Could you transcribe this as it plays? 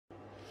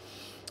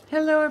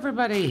Hello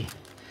everybody,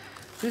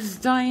 this is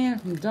Diane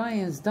from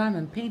Diane's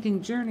Diamond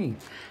Painting Journey.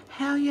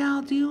 How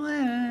y'all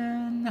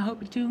doing? I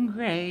hope you're doing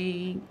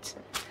great.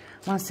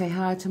 I want to say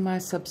hi to my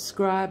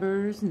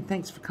subscribers and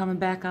thanks for coming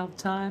back all the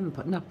time and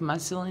putting up with my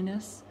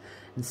silliness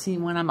and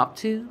seeing what I'm up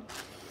to.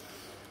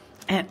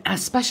 And a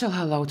special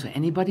hello to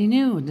anybody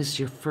new and this is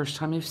your first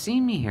time you've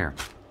seen me here.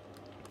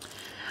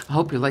 I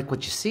hope you like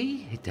what you see.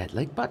 Hit that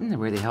like button, it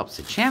really helps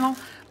the channel.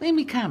 Leave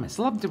me comments,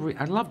 I love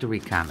to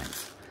read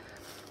comments.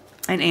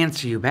 And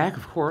answer you back,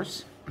 of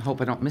course. I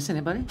hope I don't miss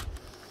anybody.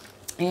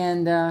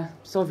 And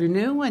so if you're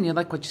new and you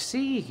like what you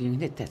see, you can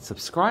hit that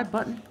subscribe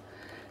button.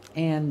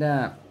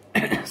 And,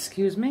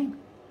 excuse me.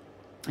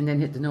 And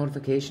then hit the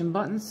notification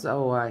button.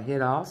 So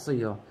hit all so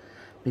you'll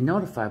be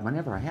notified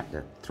whenever I have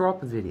to throw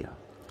up a video.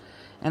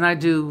 And I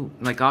do,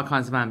 like, all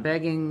kinds of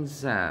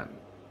unbaggings. I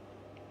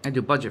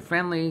do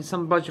budget-friendly,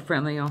 some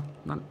budget-friendly,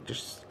 not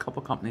just a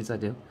couple companies I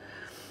do.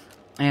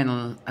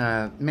 And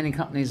many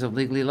companies are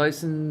legally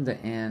licensed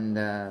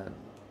and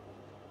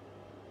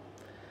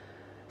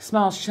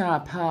small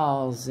shop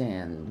hauls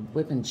and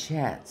whipping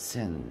chats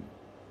and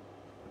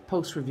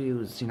post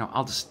reviews, you know,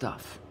 all the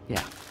stuff.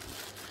 Yeah.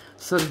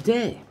 So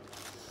today,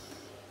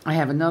 I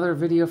have another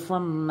video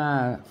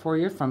for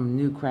you from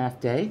New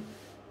Craft Day.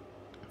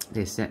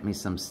 They sent me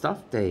some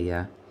stuff.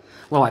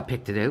 Well, I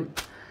picked it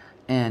out.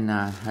 And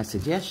I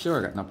said, yeah, sure,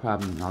 I got no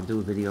problem. I'll do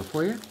a video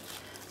for you.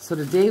 So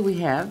today we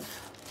have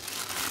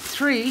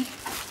 3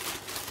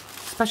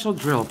 special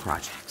drill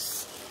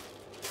projects.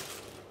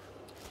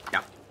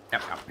 Yep.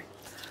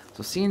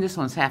 So seeing this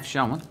one's half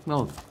showing,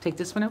 we'll take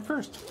this one out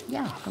first.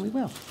 Yeah, we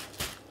will.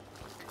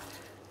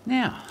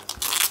 Now,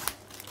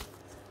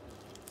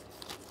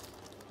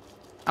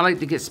 I like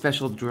to get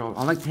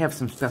I like to have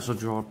some special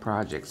drill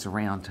projects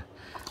around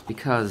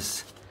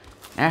because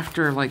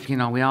after, like, you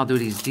know, we all do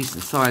these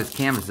decent sized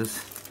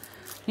canvases,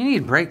 you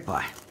need break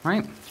by,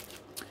 right?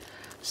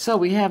 So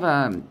we have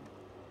our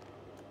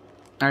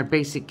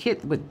basic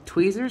kit with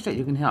tweezers that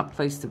you can help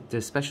place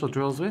the special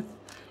drills with,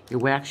 your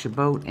wax, your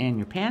boat, and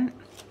your pen.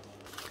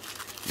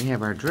 We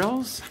have our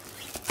drills,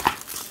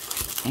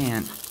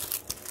 and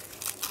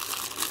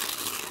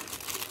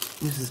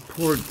this is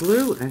poured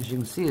glue, as you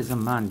can see, is a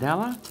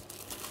mandala.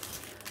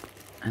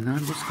 And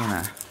I'm just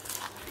gonna,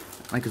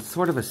 like, it's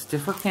sort of a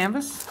stiffer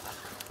canvas.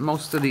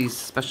 Most of these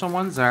special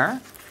ones are.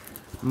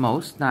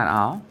 Most, not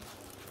all.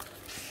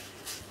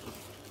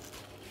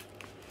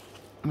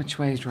 Which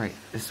way is right?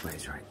 This way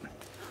is right.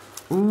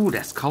 Ooh,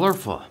 that's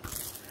colorful.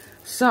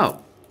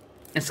 So,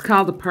 it's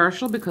called a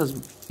partial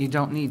because you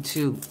don't need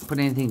to put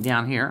anything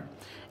down here.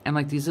 And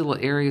like these little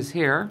areas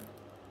here,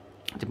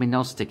 to be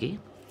no sticky.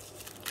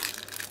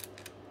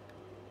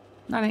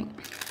 Nothing.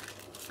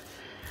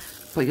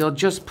 But you'll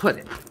just put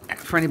it,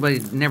 for anybody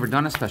who's never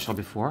done a special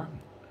before,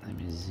 let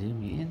me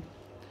zoom in.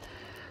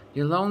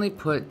 You'll only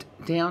put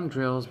down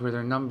drills where there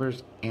are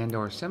numbers and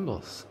or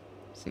symbols.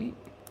 See?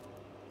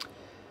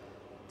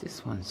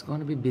 This one's going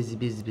to be busy.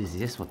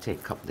 This will take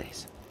a couple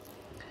days.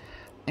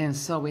 And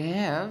so we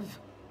have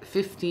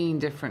 15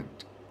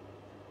 different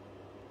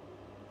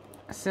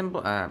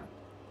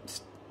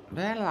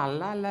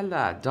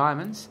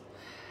diamonds.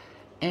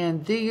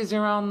 And these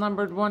are all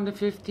numbered 1 to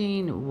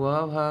 15.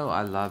 Whoa,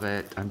 I love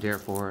it. I'm there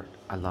for it.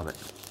 I love it.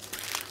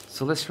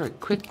 So let's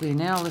quickly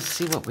now, let's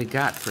see what we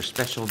got for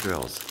special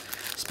drills.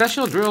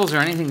 Special drills are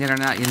anything that are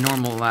not your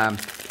normal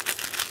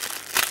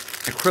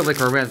acrylic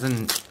or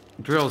resin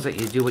drills that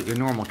you do with your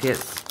normal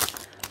kits.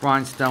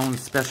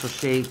 Rhinestones, special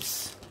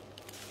shapes.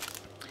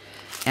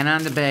 And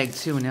on the bag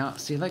too, now,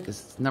 see, like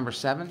it's number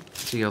 7.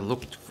 So you'll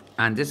look,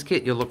 on this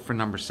kit, you'll look for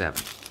number 7.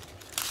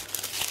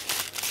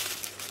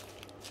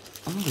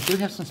 Oh, we do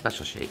have some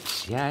special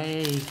shapes.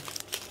 Yay.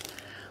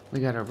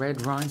 We got a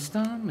red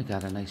rhinestone. We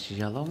got a nice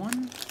yellow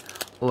one.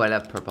 Oh, I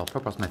love purple.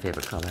 Purple's my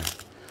favorite color.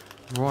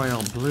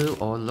 Royal blue.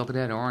 Oh, look at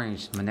that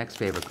orange. My next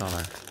favorite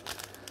color.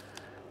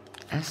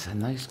 That's a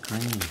nice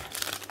green.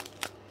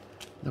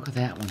 Look at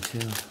that one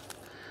too.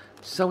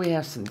 So we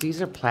have some,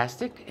 these are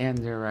plastic and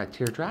they're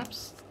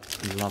teardrops.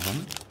 Love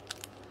them.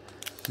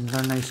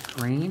 Another nice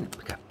green.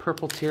 We got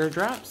purple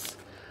teardrops.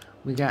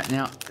 We got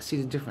now, see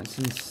the difference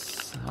in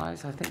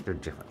size? I think they're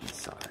different in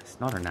size.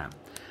 No, they're not.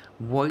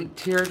 White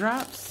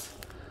teardrops.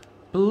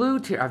 Blue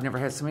I've never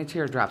had so many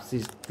teardrops,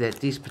 these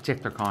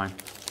particular kind.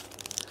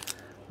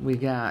 We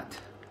got,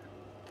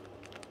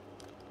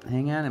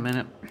 hang on a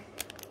minute,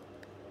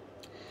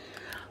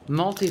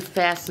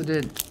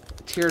 multifaceted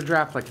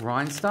teardrop like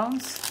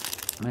rhinestones.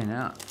 I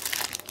know.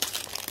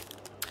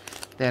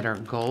 That are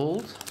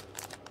gold.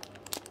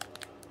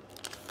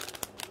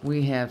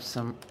 We have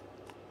some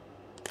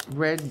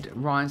red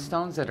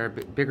rhinestones that are a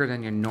bit bigger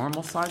than your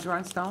normal size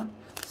rhinestone.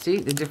 See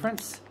the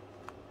difference?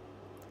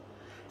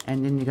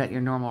 And then you got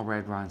your normal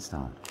red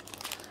rhinestone.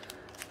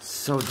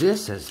 So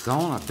this is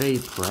gonna be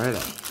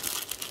pretty.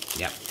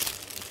 Yep,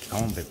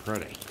 gonna be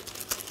pretty.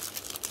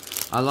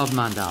 I love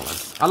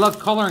mandalas. I love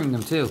coloring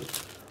them too.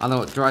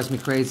 Although it drives me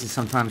crazy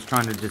sometimes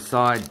trying to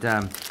decide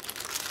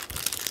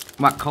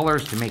what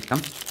colors to make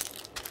them.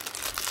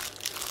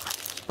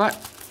 But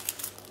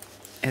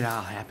it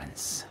all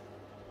happens.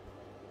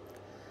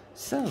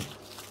 So,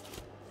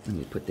 let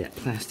me put that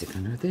plastic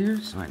under there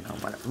so I know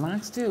what it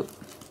belongs to.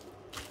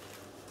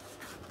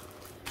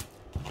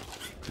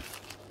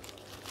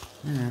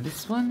 Now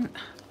this one,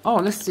 oh,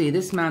 let's see,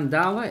 this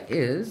mandala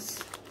is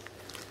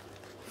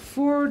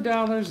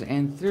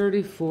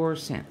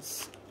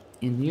 $4.34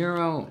 in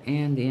euro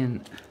and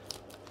in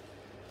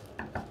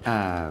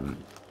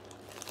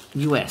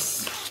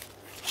US.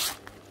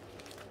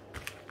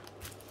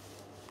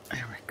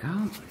 There we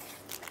go.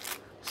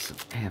 So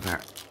I have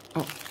our,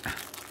 oh,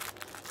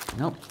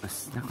 nope,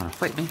 that's not gonna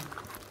fight me.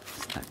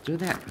 Let's not do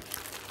that.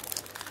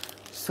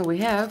 So we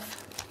have,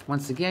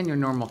 once again, your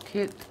normal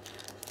kit,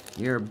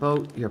 your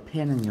boat, your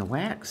pen, and your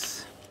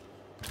wax.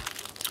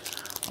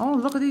 Oh,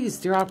 look at these,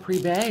 they're all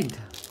pre-bagged.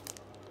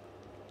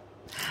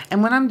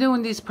 And when I'm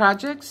doing these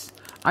projects,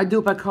 I do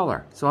it by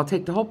color. So I'll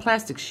take the whole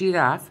plastic sheet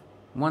off.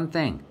 One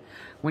thing,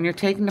 when you're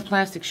taking the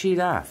plastic sheet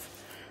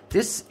off,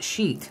 this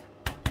sheet,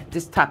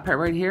 this top part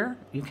right here,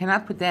 you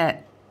cannot put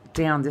that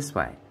down this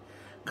way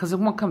because it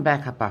won't come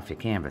back up off your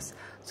canvas.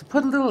 So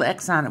put a little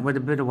X on it with a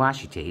bit of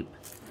washi tape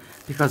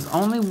because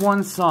only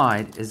one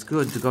side is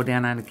good to go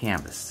down on the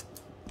canvas.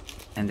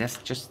 And that's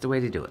just the way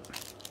to do it.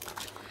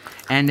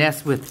 And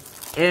that's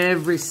with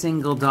every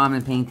single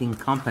diamond painting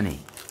company.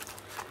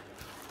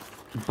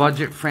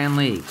 Budget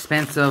friendly,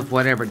 expensive,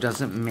 whatever,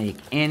 doesn't make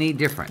any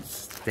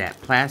difference.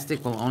 That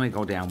plastic will only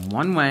go down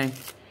one way,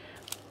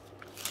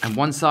 and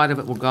one side of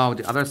it will go.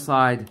 The other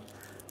side,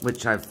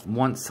 which I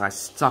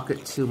stuck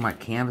it to my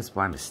canvas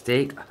by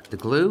mistake, the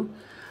glue.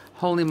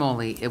 Holy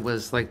moly, it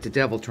was like the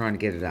devil trying to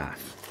get it off.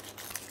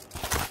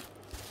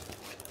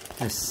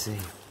 Let's see.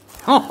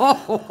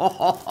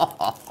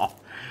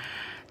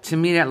 To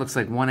me, that looks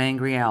like one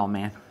angry owl,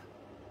 man.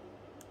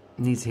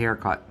 Needs a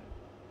haircut.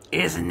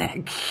 Isn't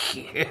that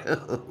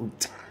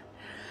cute?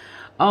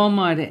 Oh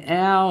my, the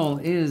owl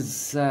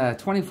is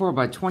 24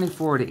 by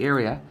 24 the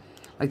area.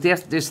 Like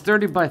there's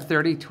 30 by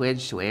 30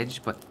 to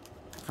edge, but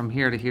from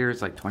here to here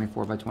it's like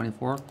 24 by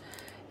 24.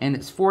 And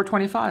it's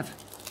 $4.25.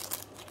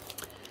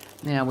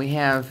 Now we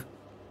have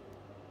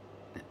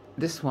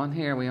this one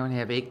here, we only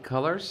have 8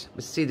 colors.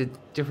 But see the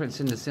difference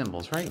in the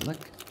symbols, right?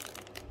 Look.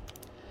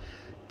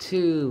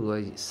 2,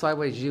 a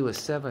sideways U, a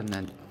 7,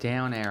 a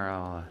down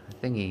arrow, a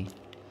thingy,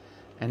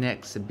 an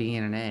X, a B,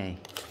 and an A.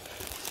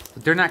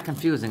 But they're not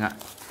confusing.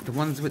 The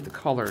ones with the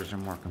colors are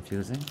more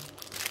confusing.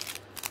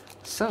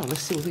 So, let's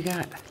see what we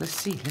got. Let's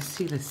see.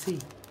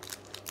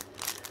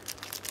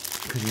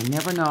 Because you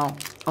never know.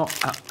 Oh,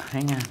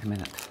 hang on a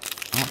minute.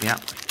 Oh, yeah.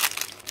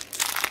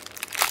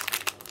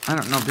 I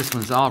don't know if this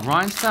one's all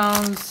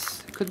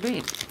rhinestones. It could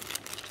be.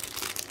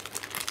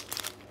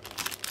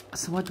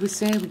 So what do we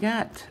say we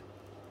got?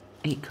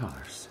 8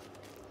 colors.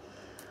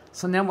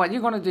 So now what you're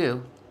going to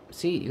do,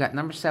 see, you got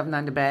number 7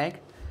 on the bag.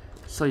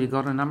 So you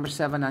go to number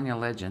 7 on your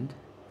legend,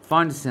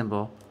 find the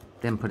symbol,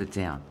 then put it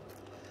down.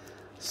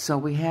 So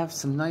we have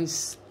some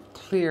nice,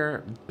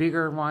 clear,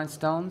 bigger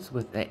rhinestones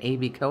with the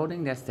AB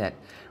coating. That's that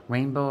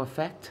rainbow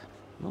effect.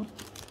 Oop.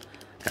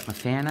 Got my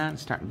fan on,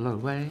 starting to blow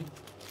away.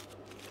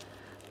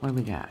 What do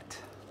we got?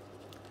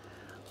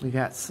 We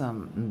got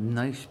some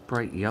nice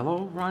bright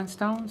yellow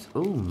rhinestones.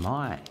 Oh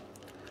my.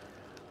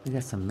 We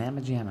got some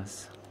Mamma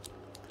Jammas.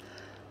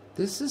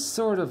 This is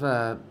sort of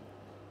a,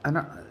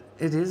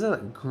 it is a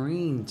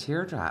green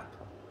teardrop.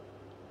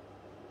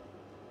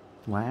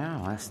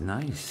 Wow, that's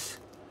nice.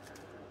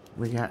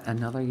 We got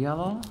another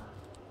yellow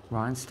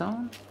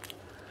rhinestone.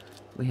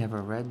 We have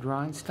a red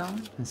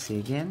rhinestone. Let's see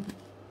again.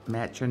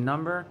 Match your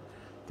number,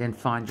 then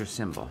find your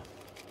symbol.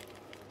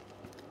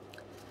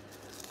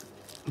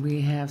 We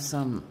have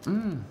some,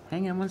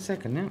 hang on one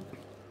second now.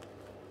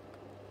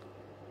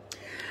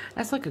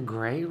 That's like a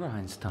gray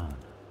rhinestone.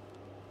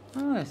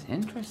 Oh, that's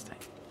interesting.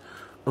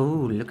 Oh,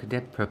 look at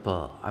that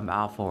purple. I'm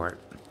all for it.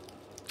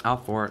 All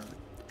for it.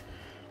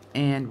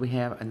 And we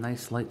have a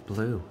nice light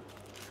blue.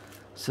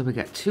 So we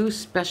got 2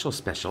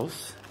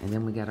 specials, and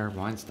then we got our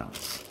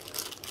rhinestones.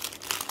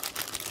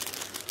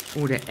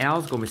 Oh, that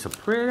owl's gonna be so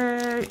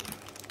pretty.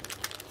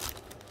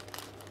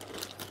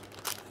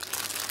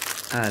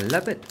 I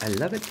love it, I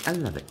love it, I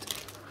love it.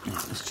 Now,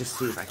 let's just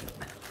see if I can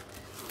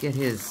get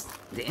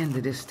the end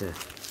of this to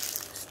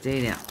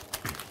stay down.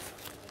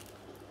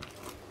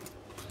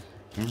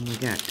 And we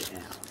got the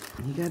owl.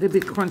 You got to be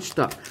crunched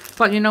up.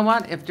 But you know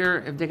what? If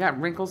they got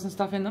wrinkles and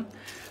stuff in them,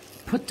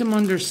 put them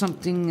under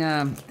something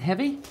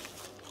heavy.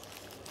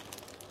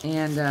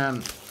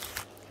 And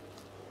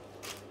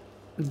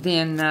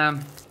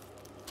then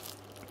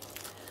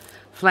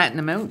flatten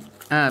them out.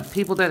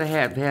 People that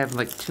have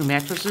like 2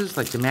 mattresses,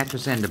 like the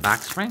mattress and the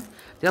box spring,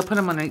 they'll put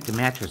them underneath the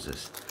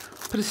mattresses.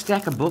 Put a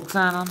stack of books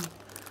on them.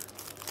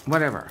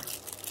 Whatever.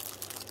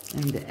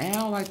 And the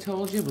owl I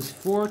told you was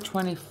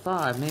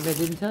 $4.25. Maybe I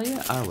didn't tell you?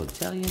 I will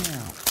tell you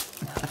now.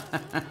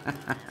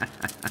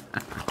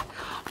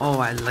 Oh,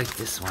 I like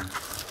this one.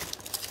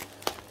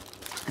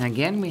 And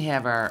again, we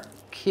have our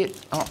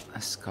kit. Oh,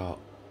 let's go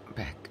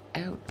back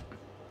out.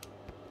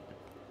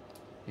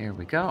 There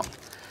we go.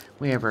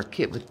 We have our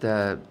kit with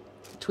the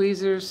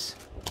tweezers,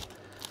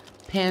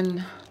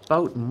 pen,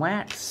 boat, and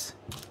wax.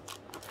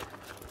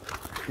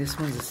 This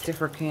one's a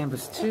stiffer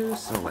canvas too,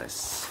 so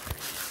let's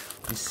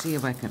see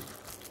if I can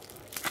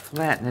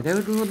flatten it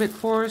out a little bit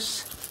for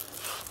us.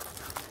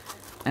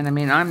 And I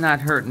mean, I'm not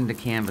hurting the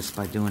canvas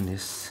by doing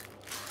this,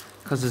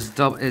 because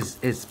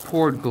it's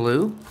poured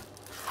glue.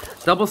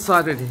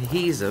 Double-sided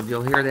adhesive,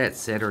 you'll hear that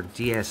said, or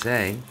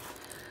DSA.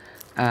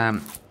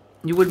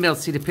 You wouldn't be able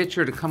to see the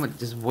picture to come with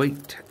this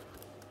white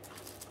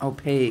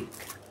opaque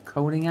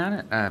coating on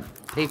it,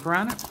 paper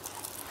on it.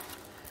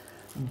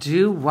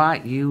 Do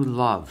what you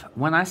love.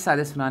 When I saw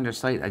this one on their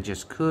site, I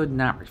just could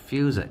not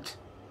refuse it.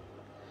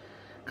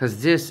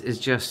 Because this is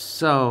just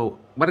so,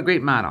 what a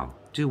great motto.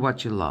 Do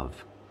what you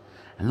love.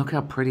 And look how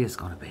pretty it's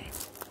going to be.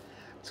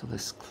 So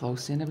let's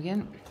close in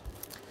again.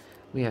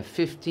 We have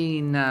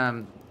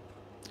 15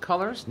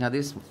 colors. Now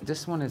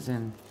this one is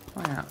in,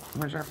 oh yeah,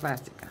 where's our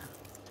plastic?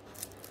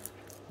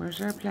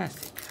 Where's our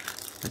plastic?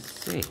 Let's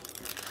see.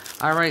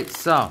 All right,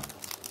 so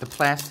the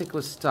plastic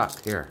was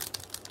stuck here.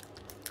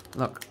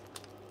 Look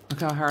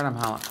how hard I'm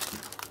hollowing.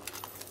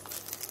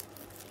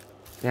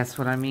 That's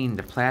what I mean.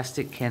 The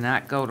plastic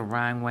cannot go the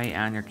wrong way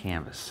on your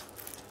canvas.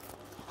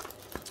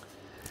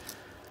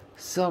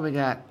 So we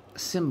got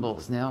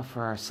symbols now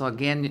for our, so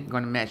again, you're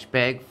going to match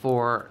bag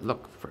 4.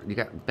 Look, you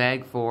got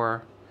bag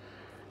 4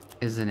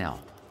 is an L,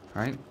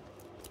 right?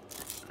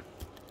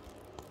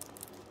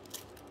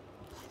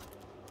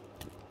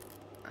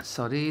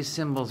 So these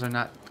symbols are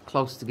not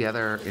close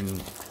together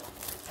in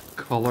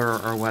color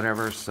or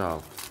whatever,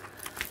 so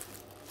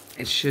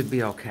it should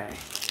be okay.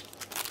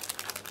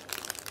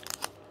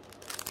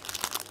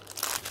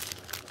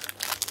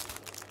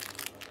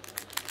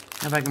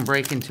 If I can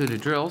break into the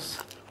drills,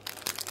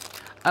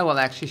 I will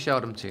actually show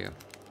them to you.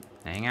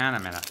 Hang on a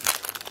minute.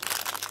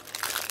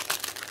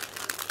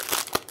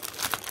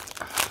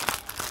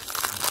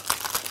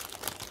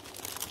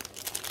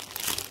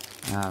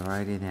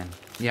 Alrighty then.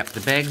 Yep,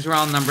 the bags are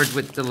all numbered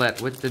with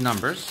the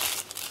numbers.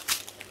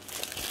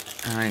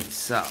 Alright,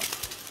 so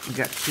we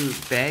got 2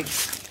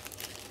 bags.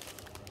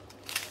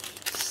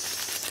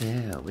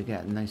 So we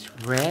got a nice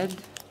red.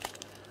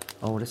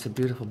 Oh, that's a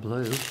beautiful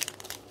blue.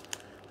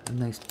 A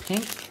nice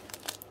pink.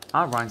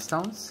 All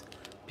rhinestones.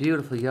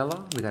 Beautiful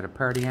yellow. We got a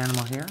party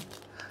animal here.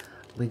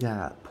 We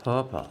got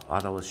purple,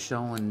 although it's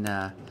showing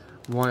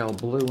royal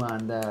blue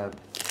on the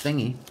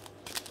thingy.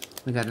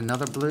 We got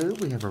another blue.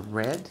 We have a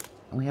red.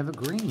 And we have a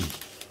green.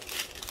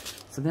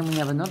 So then we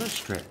have another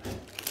strip.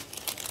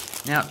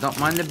 Now, don't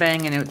mind the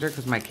banging out there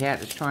because my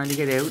cat is trying to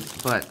get out,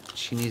 but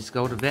she needs to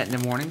go to vet in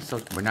the morning, so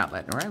we're not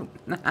letting her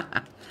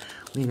out.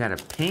 We got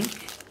a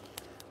pink.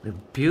 We have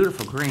a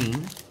beautiful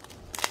green.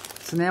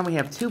 So now we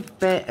have 2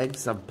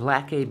 bags of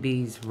black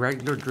ABs,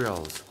 regular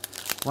drills.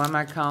 Why am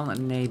I calling it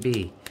an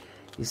AB?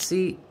 You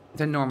see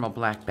the normal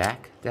black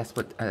back? That's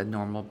what a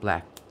normal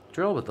black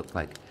drill would look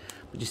like.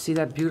 But you see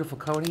that beautiful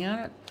coating on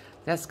it?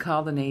 That's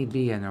called an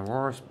AB, an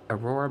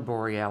Aurora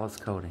Borealis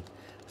coating.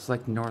 It's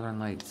like Northern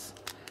Lights.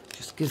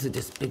 Just gives it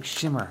this big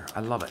shimmer.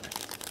 I love it.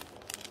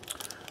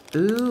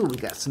 Ooh, we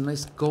got some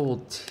nice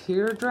gold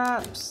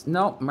teardrops.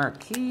 No,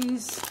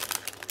 marquise.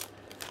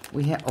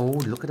 We have, oh,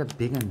 look at the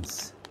big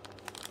ones.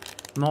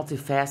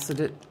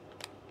 Multifaceted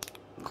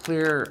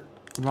clear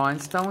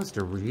rhinestones.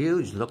 They're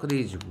huge. Look at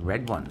these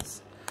red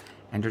ones.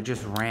 And they're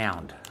just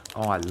round.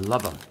 Oh, I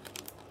love them.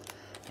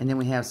 And then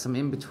we have some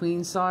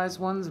in-between size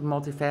ones,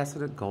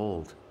 multifaceted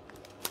gold.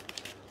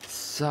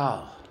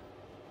 So,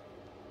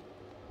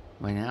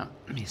 wait now,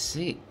 let me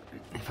see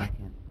if I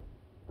can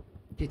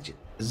get you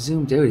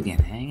zoomed out again.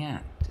 Hang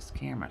on, this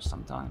camera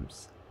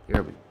sometimes.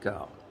 Here we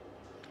go.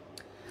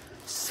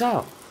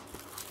 So,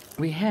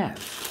 we have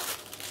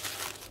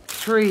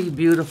 3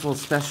 beautiful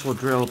special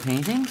drill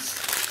paintings.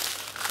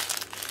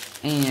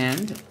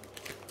 And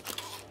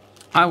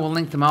I will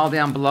link them all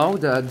down below.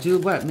 Do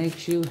what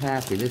makes you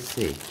happy. Let's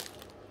see.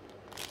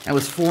 That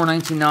was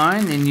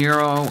 $4.99 in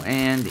Euro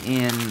and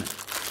in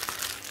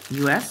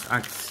US.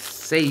 I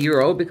say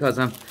Euro because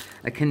I'm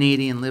a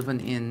Canadian living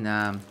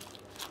in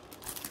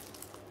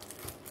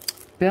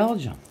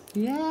Belgium.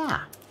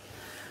 Yeah.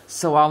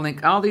 So I'll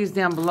link all these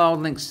down below.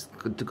 Links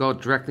to go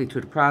directly to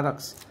the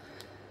products.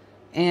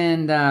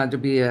 And there'll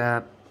be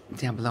a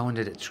down below in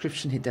the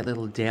description. Hit that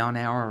little down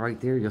arrow right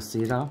there. You'll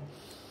see it all.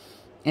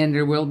 And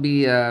there will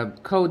be a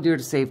code there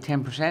to save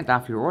 10%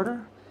 off your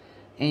order.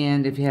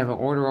 And if you have an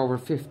order over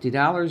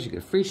 $50, you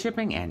get free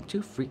shipping and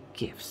 2 free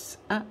gifts.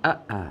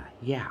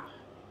 Yeah.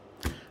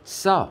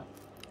 So,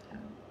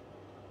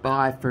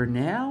 bye for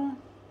now.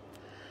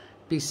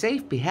 Be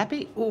safe, be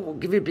happy. Oh,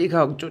 give you a big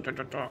hug.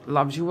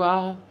 Loves you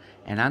all.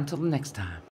 And until next time.